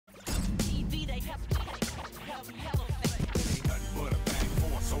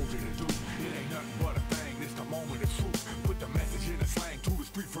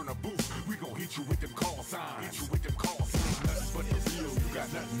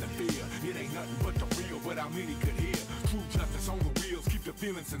nothing to fear. It ain't nothing but the real, but how many could hear? True justice on the wheels, keep your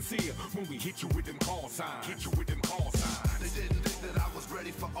feelings sincere. When we hit you with them call signs, hit you with them call signs. They didn't think that I was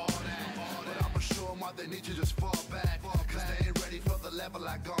ready for all that, but I'ma show them why they need to just fall back. Cause they ain't ready for the level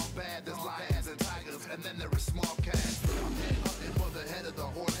I gone bad. There's lions and tigers, and then there is small cats. I'm head hunting for the head of the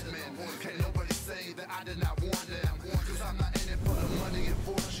horsemen. Can't nobody say that I did not warn them. Cause I'm not in it for the money and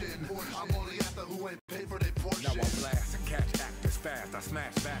fortune. I'm only after who ain't paid for their portion. Now I blast and catch actors fast. I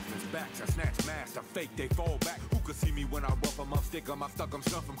smash bastards backs. I snatch master fake. They fall back. Who could see me when I rough them up, stick them, I stuck them,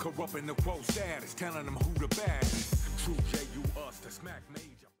 stuff them, corrupting the quote status, telling them who the baddest. True J.U. us, the smack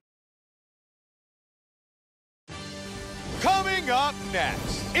major. Coming up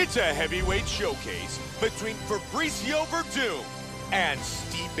next, it's a heavyweight showcase between Fabricio Werdum and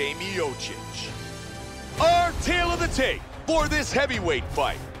Stipe Miocic. Our tale of the tape for this heavyweight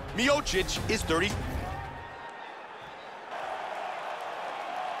fight. Miocic is 30.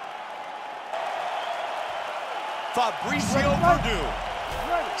 Fabricio Werdum,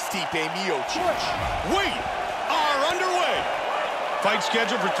 Stipe Miocic. We are underway. Fight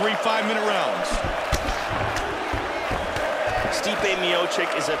scheduled for 3 5-minute rounds. Stipe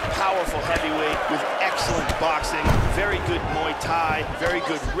Miocic is a powerful heavyweight with excellent boxing, very good Muay Thai, very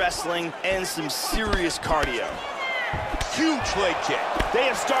good wrestling, and some serious cardio. Huge leg kick. They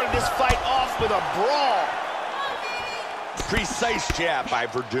have started this fight off with a brawl. Precise jab by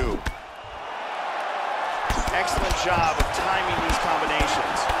Werdum. Excellent job of timing these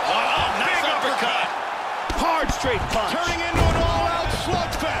combinations. Oh, nice uppercut. Hard straight punch. Turning into an all-out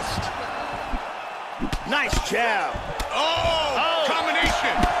slugfest. Nice jab. Oh,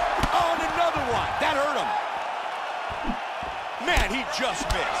 combination. Oh, and another one. That hurt him. Man, he just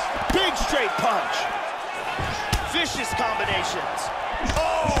missed. Big straight punch. Vicious combinations.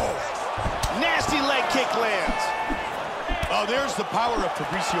 Oh! Nasty leg kick lands. Oh, there's the power of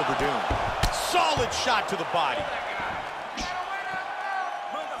Fabricio Werdum. Solid shot to the body.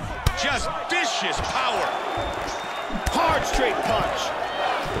 Just vicious power. Hard straight punch.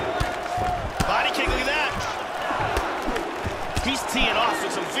 Body kick, look at that. He's teeing off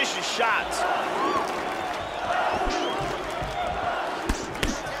with some vicious shots.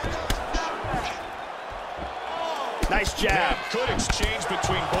 Nice jab. Good exchange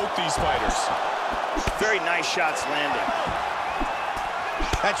between both these fighters. Very nice shots landing.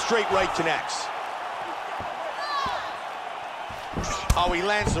 That straight right connects. Oh, he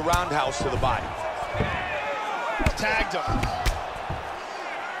lands the roundhouse to the body. Tagged him.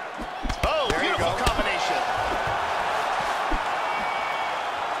 Oh, there beautiful combination.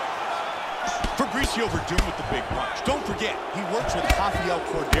 Fabricio Werdum with the big punch. Don't forget, he works with Rafael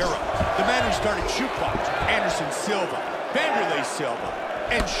Cordero, the man who started Shootbox, Anderson Silva, Vanderlei Silva,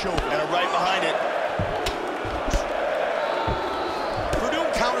 and Shogun. And a right behind it.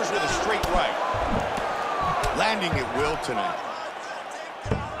 Werdum counters with a straight right. Landing at will tonight.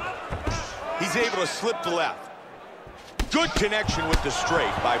 He's able to slip the left. Good connection with the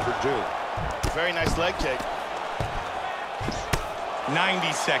straight by Werdum. Very nice leg kick.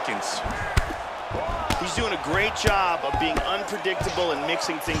 90 seconds. He's doing a great job of being unpredictable and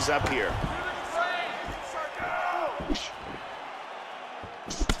mixing things up here.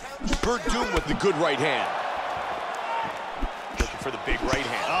 Werdum with the good right hand. Looking for the big right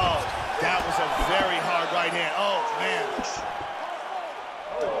hand. Oh, that was a very hard right hand. Oh, man.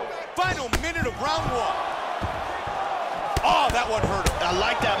 Final minute of round one. Oh, that one hurt him. I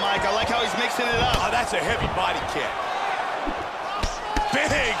like that, Mike. I like how he's mixing it up. Oh, that's a heavy body kick.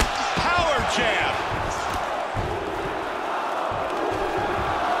 Big power jab.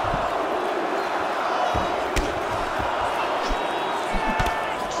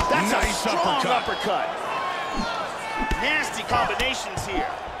 That's nice a strong uppercut. Nasty combinations here.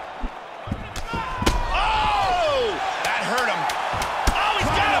 Oh! That hurt him. Oh, he's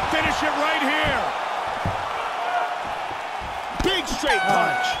Trying got to finish it right here. big straight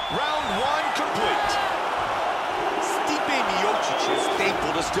punch. Round one complete. Stipe Miocic is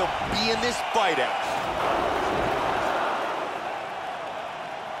thankful to still be in this fight out.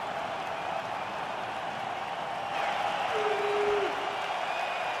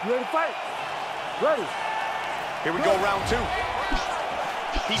 You ready to fight? Ready. Here we go, round two.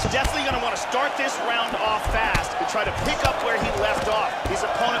 He's definitely going to want to start this round off fast and try to pick up where he left off. His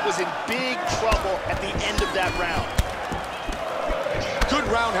opponent was in big trouble at the end of that round. Good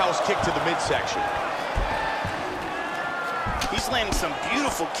roundhouse kick to the midsection. He's landing some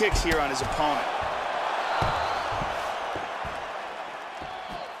beautiful kicks here on his opponent.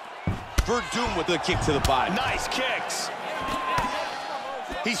 Werdum with the kick to the body. Nice kicks.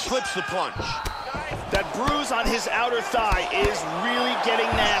 He slips the punch. That bruise on his outer thigh is really getting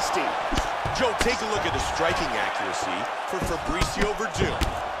nasty. Joe, take a look at the striking accuracy for Fabricio Verdum,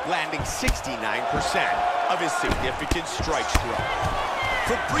 landing 69% of his significant strikes thrown.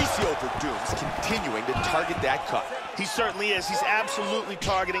 Fabricio Verdum's continuing to target that cut. He certainly is. He's absolutely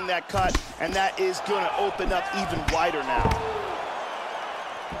targeting that cut, and that is going to open up even wider now.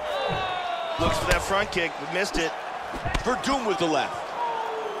 Looks for that front kick, but missed it. Verdum with the left.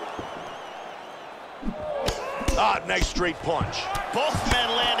 Nice straight punch. Both men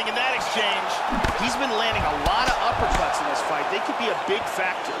landing in that exchange. He's been landing a lot of uppercuts in this fight. They could be a big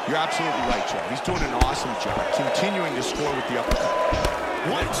factor. You're absolutely right, Joe. He's doing an awesome job, continuing to score with the uppercut.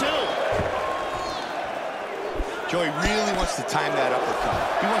 1-2. Joey really wants to time that uppercut.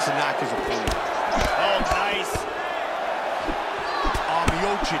 He wants to knock his opponent. Oh, nice.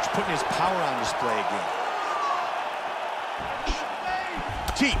 Miocic putting his power on display again.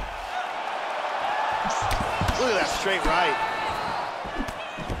 Teep. Look at that straight right.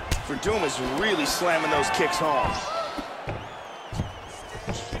 Verdum is really slamming those kicks home.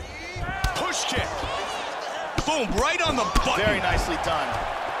 Push kick. Boom, right on the button. Very nicely done.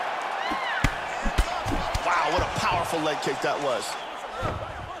 Wow, what a powerful leg kick that was.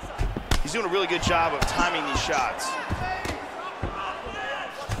 He's doing a really good job of timing these shots.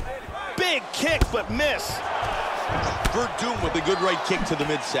 Big kick, but miss. Verdum with a good right kick to the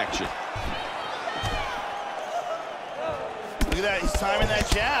midsection. Look at that, he's timing that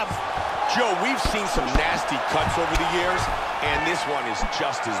jab. Joe, we've seen some nasty cuts over the years, and this one is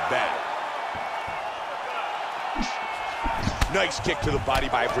just as bad. Nice kick to the body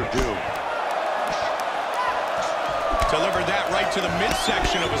by Verdum. Delivered that right to the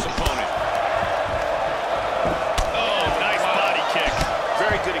midsection of his opponent. Oh, nice body kick.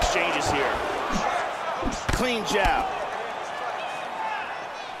 Very good exchanges here. Clean jab.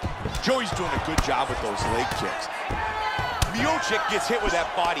 Joey's doing a good job with those leg kicks. Miocic gets hit with that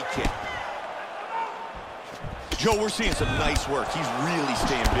body kick. Joe, we're seeing some nice work. He's really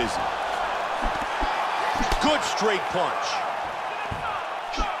staying busy. Good straight punch.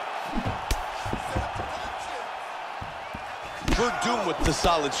 Verdum with the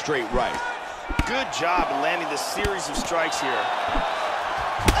solid straight right. Good job in landing this series of strikes here.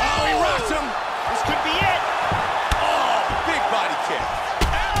 Oh, he rocked him. This could be it. Oh, big body kick.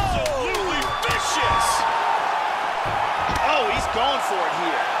 Absolutely vicious. Oh, he's going for it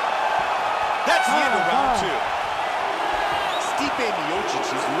here. That's the end of round two. Stipe Miocic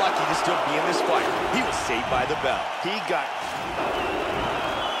is lucky to still be in this fight. He was saved by the bell. He got...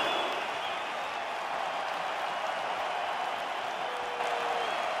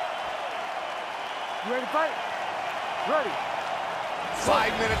 You ready to fight? Ready.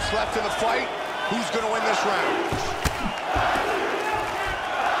 5 minutes left in the fight. Who's going to win this round?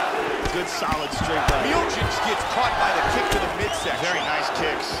 Good solid straight right. Miocic gets caught by the kick to the midsection. Very nice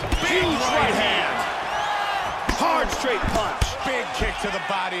kicks. Big right hand. Hard straight punch. Big kick to the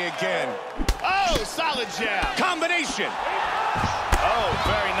body again. Oh, solid jab. Combination. Oh,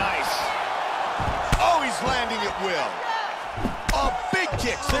 very nice. Oh, he's landing at will. Oh, big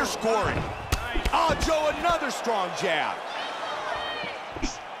kicks. They're scoring. Oh, Joe, another strong jab.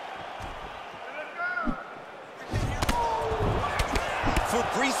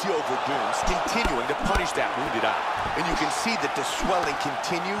 Fabricio Verdum's continuing to punish that wounded eye. And you can see that the swelling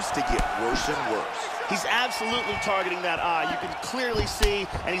continues to get worse and worse. He's absolutely targeting that eye. You can clearly see,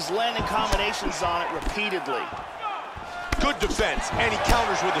 and he's landing combinations on it repeatedly. Good defense, and he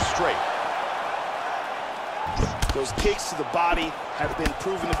counters with a straight. Those kicks to the body have been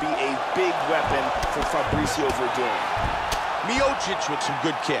proven to be a big weapon for Fabricio Verdum. Miocic with some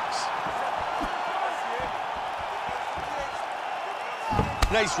good kicks.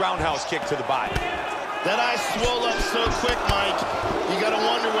 Nice roundhouse kick to the body. That eye swelled up so quick, Mike. You gotta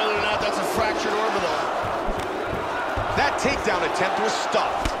wonder whether or not that's a fractured orbital. That takedown attempt was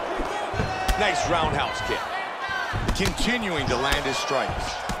stuffed. Nice roundhouse kick. Continuing to land his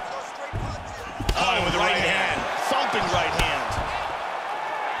strikes. Oh, with the right hand. Thumping right hand.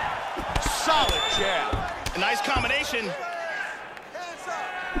 Solid jab. A nice combination.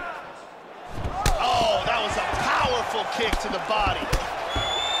 Oh, that was a powerful kick to the body.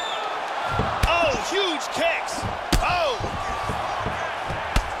 Oh, huge kicks. Oh.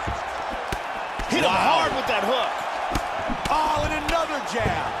 Hit him hard with that hook. Oh, and another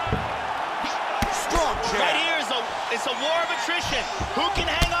jab. Strong jab. Right here is it's a war of attrition. Who can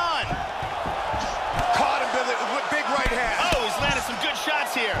hang on? Caught him with big right hand. Oh, he's landed some good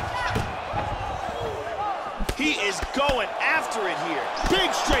shots here. He is going after it here.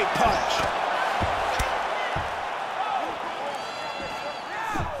 Big straight punch.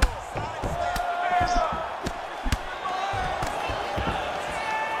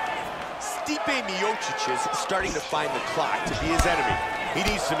 Stipe Miocic is starting to find the clock to be his enemy. He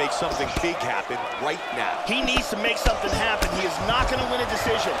needs to make something big happen right now. He needs to make something happen. He is not going to win a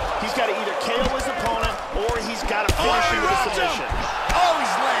decision. He's got to either KO his opponent or he's got to finish him with a submission. Oh,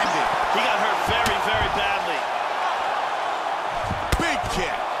 he's landed. He got hurt very, very badly. Big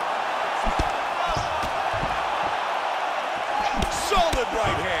kick. Solid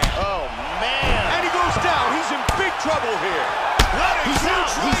right hand. Oh, man. And he goes down. He's in big trouble here. He's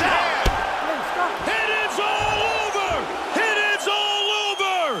out. He's out. It is all over. It is all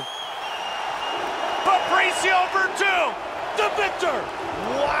over. Fabricio Verdum, the victor.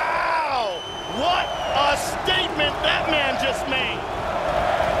 Wow. What a statement that man just made.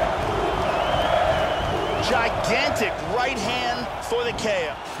 Gigantic right hand for the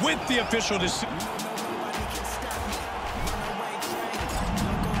KO. With the official decision.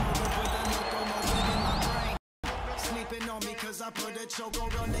 On me 'cause I put a choke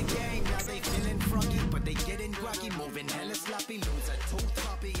on the game. Now they